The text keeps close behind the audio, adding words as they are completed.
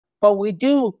But we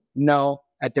do know,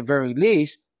 at the very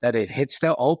least, that it hits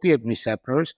the opioid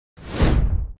receptors.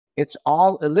 It's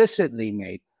all illicitly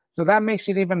made. So that makes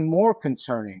it even more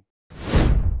concerning.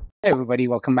 Hey everybody,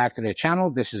 welcome back to the channel.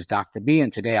 This is Dr. B,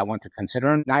 and today I want to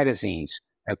consider nitazenes,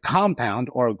 a compound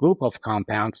or a group of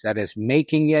compounds that is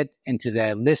making it into the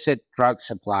illicit drug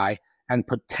supply and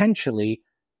potentially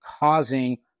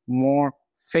causing more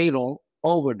fatal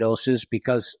overdoses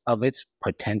because of its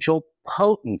potential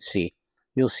potency.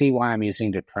 You'll see why I'm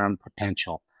using the term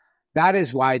potential. That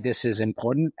is why this is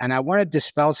important, and I want to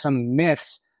dispel some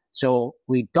myths so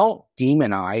we don't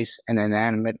demonize an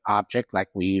inanimate object like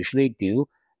we usually do,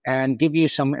 and give you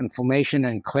some information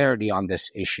and clarity on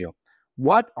this issue.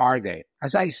 What are they?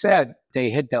 As I said, they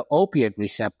hit the opioid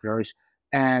receptors,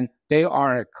 and they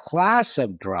are a class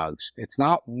of drugs. It's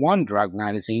not one drug,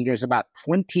 nitazene. There's about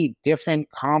 20 different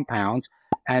compounds,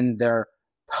 and their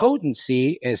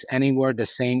potency is anywhere the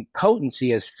same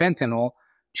potency as fentanyl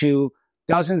to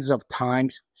dozens of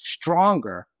times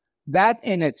stronger. That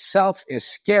in itself is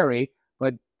scary,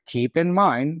 but keep in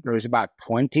mind, there's about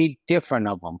 20 different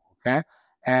of them, okay?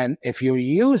 And if you're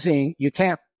using, you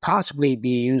can't possibly be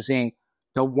using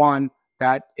the one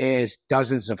that is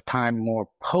dozens of times more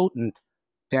potent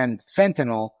than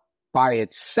fentanyl by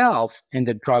itself in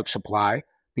the drug supply,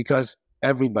 because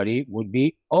everybody would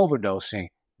be overdosing.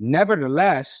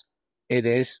 Nevertheless, it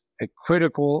is a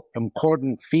critical,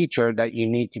 important feature that you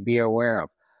need to be aware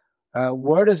of.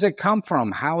 Where does it come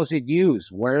from? How is it used?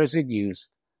 Where is it used?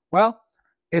 Well,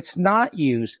 it's not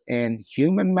used in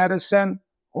human medicine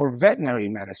or veterinary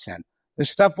medicine. This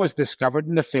stuff was discovered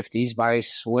in the 50s by a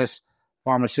Swiss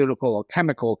pharmaceutical or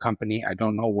chemical company, I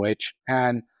don't know which,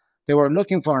 and they were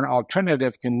looking for an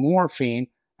alternative to morphine,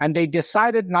 and they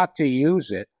decided not to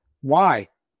use it. Why?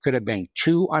 Could have been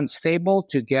too unstable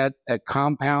to get a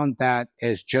compound that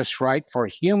is just right for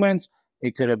humans.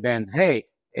 It could have been, hey,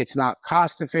 it's not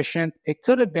cost efficient. It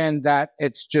could have been that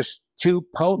it's just too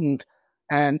potent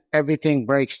and everything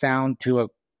breaks down to a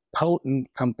potent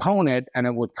component, and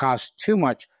it would cost too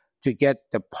much to get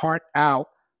the part out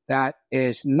that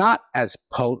is not as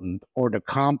potent, or the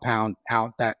compound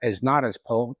out that is not as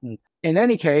potent. In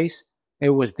any case, it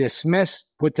was dismissed,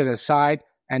 put to the side,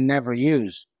 and never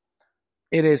used.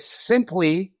 It is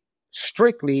simply,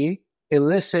 strictly,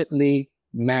 illicitly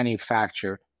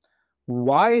manufactured.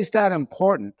 Why is that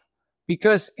important?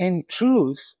 Because in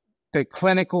truth, the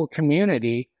clinical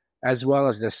community, as well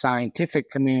as the scientific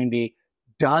community,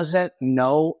 doesn't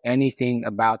know anything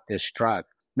about this drug.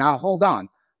 Now, hold on.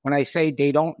 When I say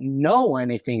they don't know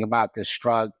anything about this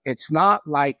drug, it's not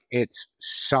like it's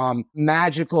some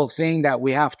magical thing that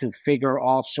we have to figure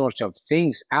all sorts of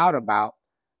things out about.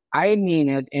 I mean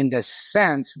it in the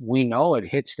sense we know it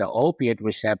hits the opiate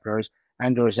receptors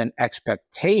and there's an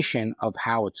expectation of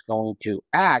how it's going to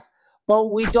act,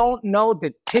 but we don't know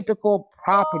the typical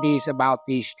properties about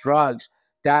these drugs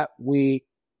that we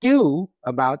do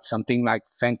about something like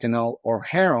fentanyl or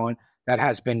heroin that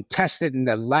has been tested in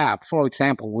the lab. For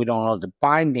example, we don't know the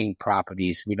binding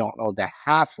properties, we don't know the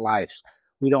half-lives,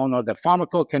 we don't know the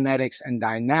pharmacokinetics and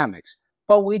dynamics,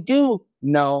 but we do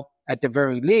know, at the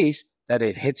very least, that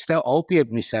it hits the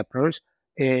opioid receptors.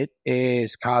 It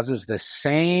causes the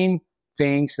same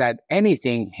things that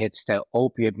anything hits the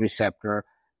opioid receptor,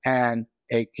 and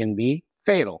it can be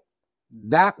fatal.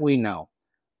 That we know.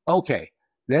 Okay,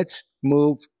 let's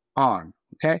move on,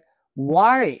 okay?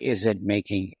 Why is it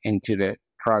making into the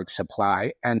drug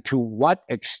supply, and to what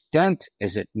extent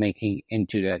is it making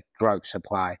into the drug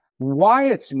supply? Why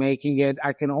it's making it,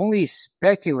 I can only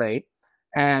speculate,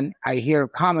 and I hear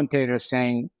commentators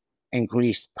saying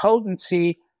increased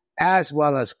potency as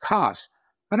well as cost.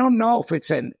 I don't know if it's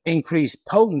an increased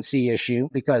potency issue,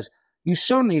 because you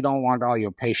certainly don't want all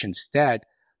your patients dead.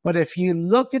 But if you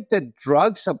look at the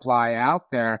drug supply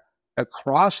out there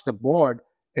across the board,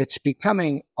 it's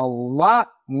becoming a lot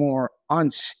more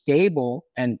unstable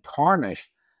and tarnished.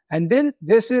 And then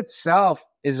this itself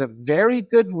is a very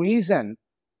good reason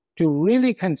to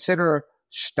really consider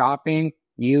stopping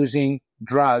using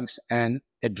drugs and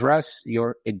address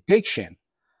your addiction.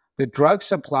 The drug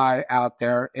supply out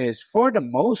there is, for the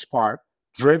most part,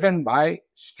 driven by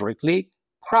strictly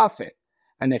profit.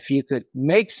 And if you could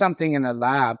make something in a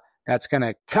lab that's going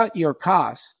to cut your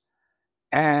costs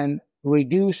and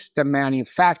reduce the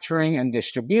manufacturing and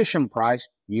distribution price,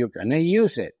 you're going to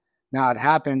use it. Now, it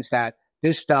happens that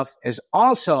this stuff is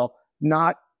also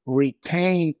not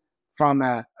retained from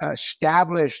an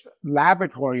established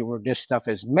laboratory where this stuff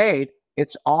is made.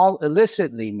 It's all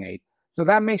illicitly made. So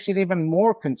that makes it even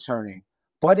more concerning.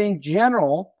 But in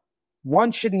general,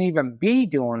 one shouldn't even be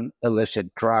doing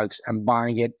illicit drugs and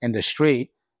buying it in the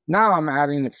street. Now I'm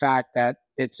adding the fact that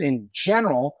it's in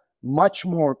general much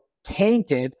more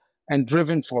tainted and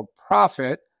driven for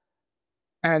profit.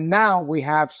 And now we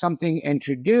have something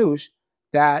introduced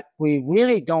that we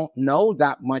really don't know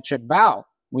that much about.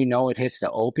 We know it hits the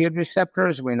opioid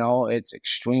receptors. We know it's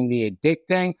extremely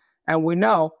addicting. And we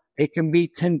know it can be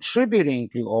contributing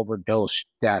to overdose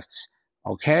deaths.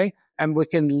 Okay? And we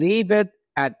can leave it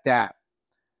at that.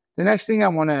 The next thing I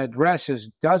want to address is,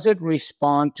 does it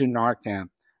respond to Narcan?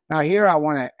 Now, here I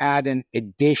want to add an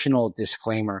additional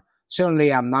disclaimer.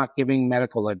 Certainly, I'm not giving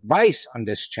medical advice on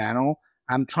this channel.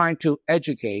 I'm trying to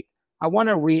educate. I want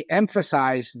to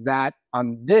re-emphasize that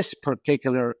on this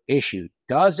particular issue.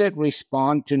 Does it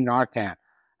respond to Narcan?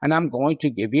 And I'm going to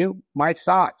give you my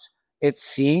thoughts. It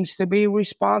seems to be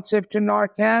responsive to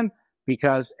Narcan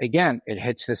because, again, it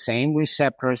hits the same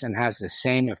receptors and has the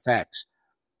same effects.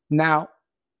 Now,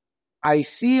 I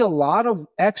see a lot of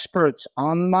experts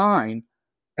online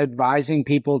advising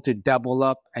people to double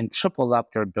up and triple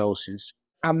up their doses.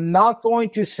 I'm not going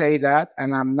to say that,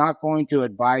 and I'm not going to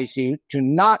advise you to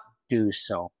not do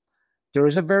so. There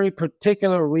is a very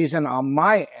particular reason on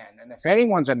my end, and if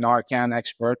anyone's a Narcan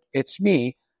expert, it's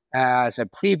me. As a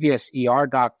previous ER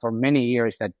doc for many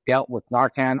years that dealt with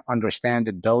Narcan, understand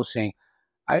the dosing.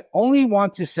 I only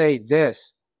want to say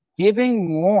this: giving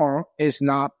more is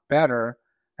not better,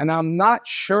 and I'm not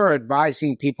sure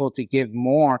advising people to give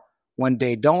more when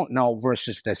they don't know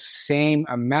versus the same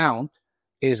amount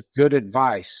is good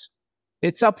advice.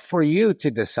 It's up for you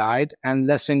to decide and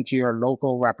listen to your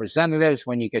local representatives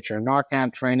when you get your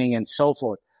Narcan training and so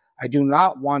forth. I do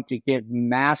not want to give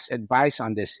mass advice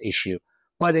on this issue,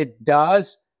 but it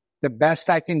does. The best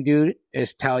I can do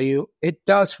is tell you it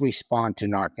does respond to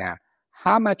Narcan.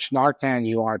 How much Narcan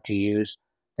you are to use,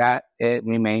 that it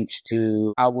remains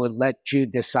to, I will let you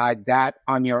decide that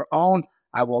on your own.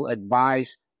 I will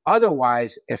advise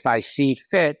otherwise if I see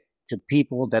fit to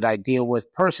people that I deal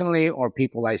with personally or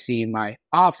people I see in my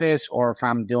office or if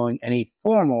I'm doing any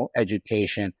formal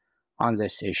education on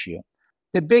this issue.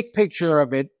 The big picture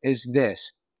of it is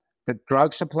this: the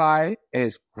drug supply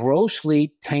is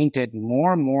grossly tainted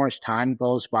more and more as time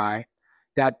goes by.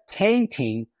 That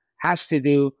tainting has to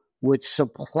do with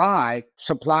supply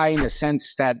in the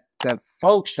sense that the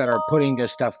folks that are putting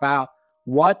this stuff out,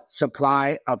 what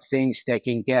supply of things they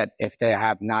can get if they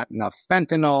have not enough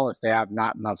fentanyl, if they have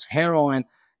not enough heroin.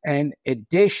 In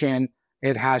addition,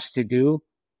 it has to do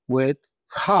with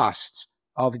costs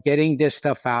of getting this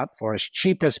stuff out for as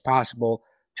cheap as possible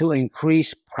to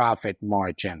increase profit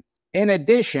margin. In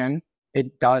addition,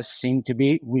 it does seem to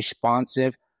be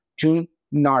responsive to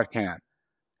Narcan.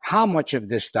 How much of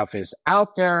this stuff is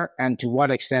out there and to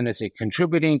what extent is it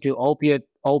contributing to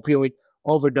opioid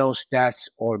overdose deaths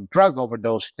or drug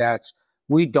overdose deaths,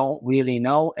 we don't really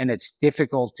know, and it's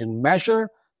difficult to measure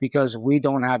because we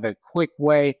don't have a quick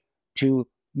way to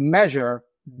measure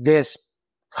this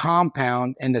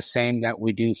compound in the same that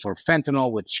we do for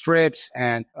fentanyl with strips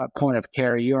and a point of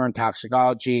care urine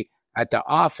toxicology at the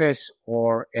office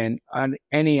or in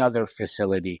any other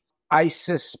facility. I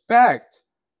suspect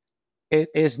it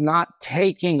is not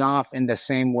taking off in the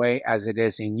same way as it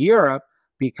is in Europe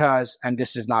because, and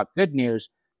this is not good news,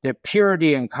 the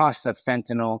purity and cost of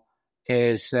fentanyl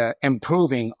is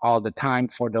improving all the time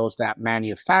for those that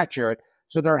manufacture it.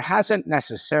 So there hasn't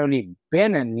necessarily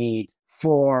been a need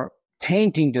for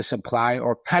tainting the supply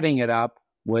or cutting it up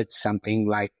with something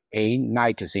like a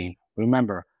nitazene.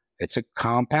 Remember, it's a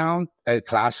compound, a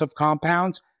class of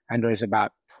compounds, and there's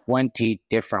about 20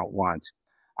 different ones.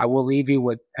 I will leave you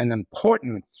with an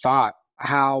important thought: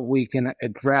 how we can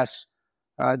address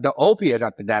the opiate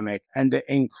epidemic and the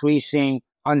increasing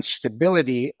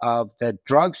instability of the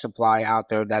drug supply out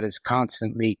there that is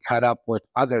constantly cut up with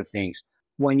other things.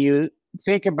 When you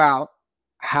think about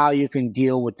how you can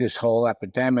deal with this whole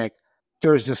epidemic,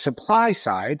 there's a supply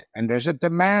side and there's a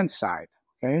demand side.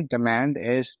 Okay? Demand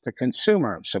is the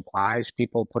consumer, supplies,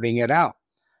 people putting it out.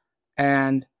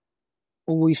 And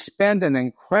we spend an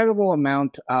incredible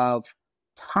amount of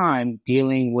time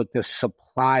dealing with the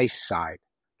supply side.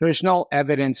 There's no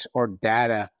evidence or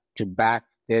data to back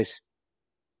this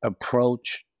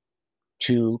approach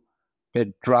to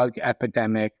the drug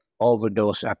epidemic,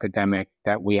 overdose epidemic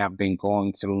that we have been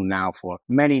going through now for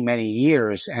many, many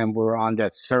years, and we're on the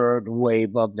third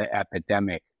wave of the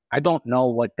epidemic. I don't know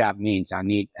what that means. I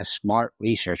need a smart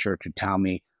researcher to tell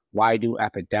me, why do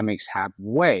epidemics have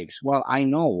waves? Well, I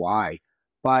know why,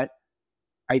 but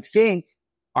I think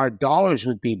our dollars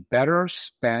would be better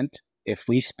spent if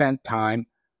we spent time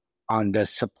on the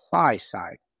supply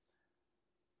side.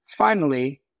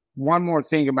 Finally, one more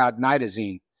thing about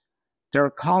Nitazene. They're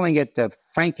calling it the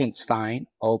Frankenstein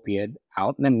opiate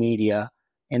out in the media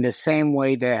in the same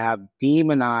way they have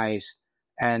demonized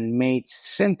and made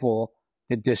simple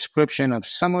the description of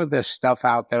some of the stuff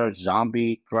out there,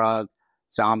 zombie drug,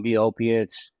 zombie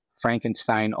opiates,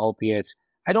 Frankenstein opiates.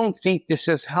 I don't think this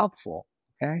is helpful,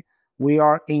 okay? We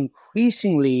are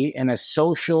increasingly in a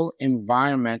social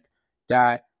environment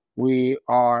that we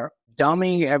are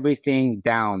dumbing everything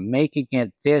down, making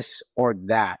it this or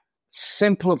that,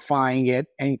 simplifying it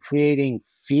and creating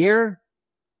fear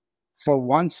for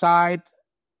one side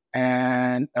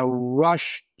and a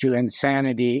rush to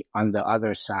insanity on the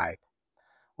other side.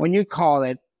 When you call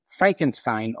it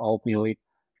Frankenstein opioid,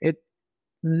 it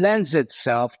lends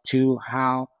itself to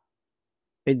how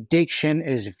addiction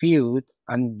is viewed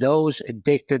and those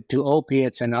addicted to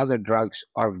opiates and other drugs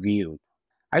are viewed.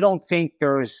 I don't think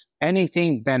there's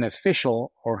anything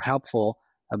beneficial or helpful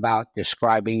about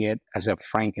describing it as a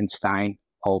Frankenstein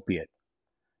opiate.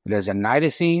 It is a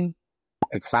nitazene,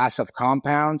 a class of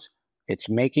compounds. It's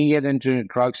making it into the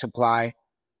drug supply.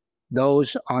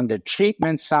 Those on the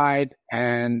treatment side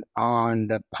and on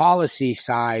the policy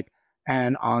side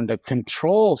and on the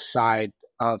control side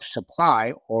of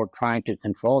supply or trying to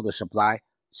control the supply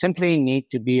simply need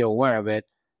to be aware of it,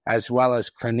 as well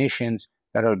as clinicians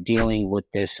that are dealing with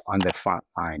this on the front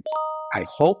lines. I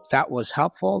hope that was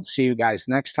helpful. See you guys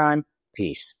next time.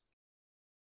 Peace.